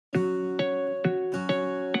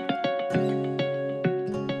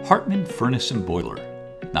Hartman Furnace and Boiler.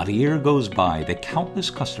 Not a year goes by that countless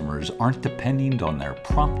customers aren't depending on their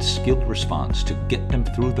prompt, skilled response to get them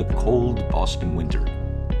through the cold Boston winter.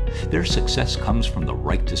 Their success comes from the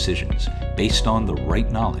right decisions, based on the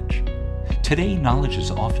right knowledge. Today, knowledge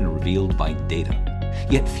is often revealed by data,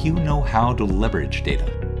 yet few know how to leverage data.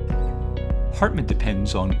 Hartman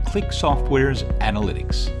depends on ClickSoftware's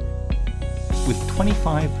analytics. With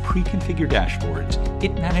 25 pre-configured dashboards,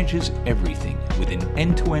 it manages everything with an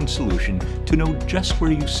end-to-end solution to know just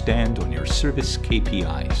where you stand on your service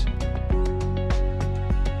KPIs.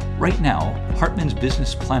 Right now, Hartman's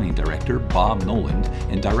Business Planning Director, Bob Noland,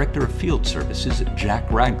 and Director of Field Services, Jack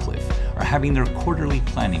Radcliffe, are having their quarterly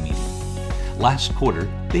planning meeting. Last quarter,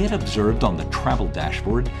 they had observed on the travel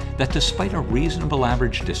dashboard that despite a reasonable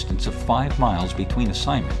average distance of 5 miles between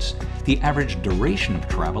assignments, the average duration of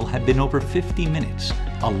travel had been over 50 minutes,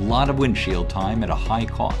 a lot of windshield time at a high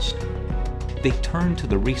cost. They turned to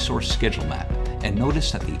the resource schedule map and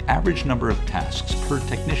noticed that the average number of tasks per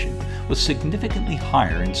technician was significantly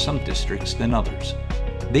higher in some districts than others.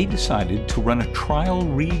 They decided to run a trial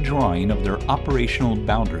redrawing of their operational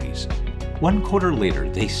boundaries. 1 quarter later,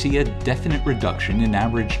 they see a definite reduction in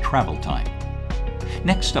average travel time.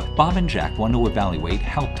 Next up, Bob and Jack want to evaluate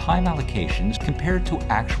how time allocations compare to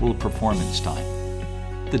actual performance time.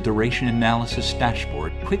 The duration analysis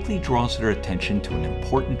dashboard quickly draws their attention to an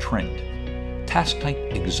important trend. Task type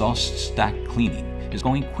exhaust stack cleaning is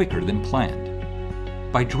going quicker than planned.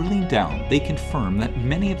 By drilling down, they confirm that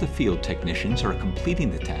many of the field technicians are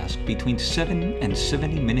completing the task between 7 and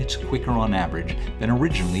 70 minutes quicker on average than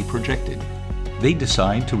originally projected. They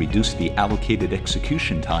decide to reduce the allocated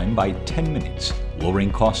execution time by 10 minutes,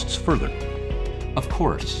 lowering costs further. Of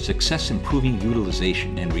course, success improving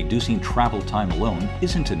utilization and reducing travel time alone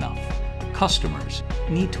isn't enough. Customers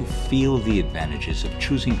need to feel the advantages of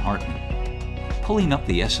choosing Hartman. Pulling up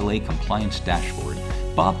the SLA compliance dashboard,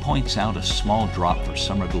 Bob points out a small drop for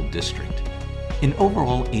Somerville District. An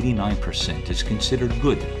overall 89% is considered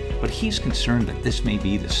good, but he's concerned that this may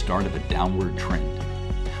be the start of a downward trend.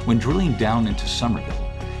 When drilling down into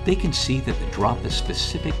Somerville, they can see that the drop is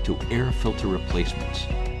specific to air filter replacements.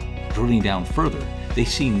 Drilling down further, they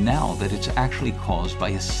see now that it's actually caused by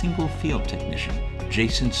a single field technician,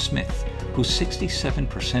 Jason Smith, whose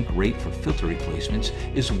 67% rate for filter replacements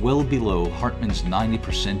is well below Hartman's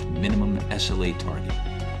 90% minimum SLA target.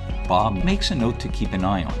 Bob makes a note to keep an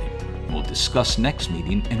eye on it. We'll discuss next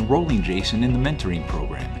meeting enrolling Jason in the mentoring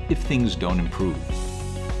program if things don't improve.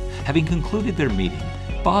 Having concluded their meeting,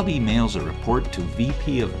 Bob emails a report to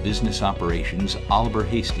VP of Business Operations, Oliver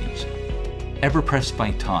Hastings. Ever pressed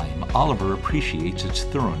by time, Oliver appreciates its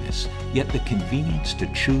thoroughness, yet the convenience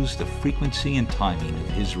to choose the frequency and timing of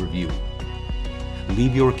his review.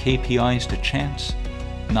 Leave your KPIs to chance?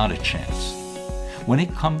 Not a chance. When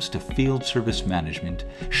it comes to field service management,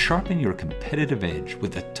 sharpen your competitive edge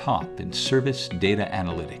with the top in service data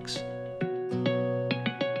analytics.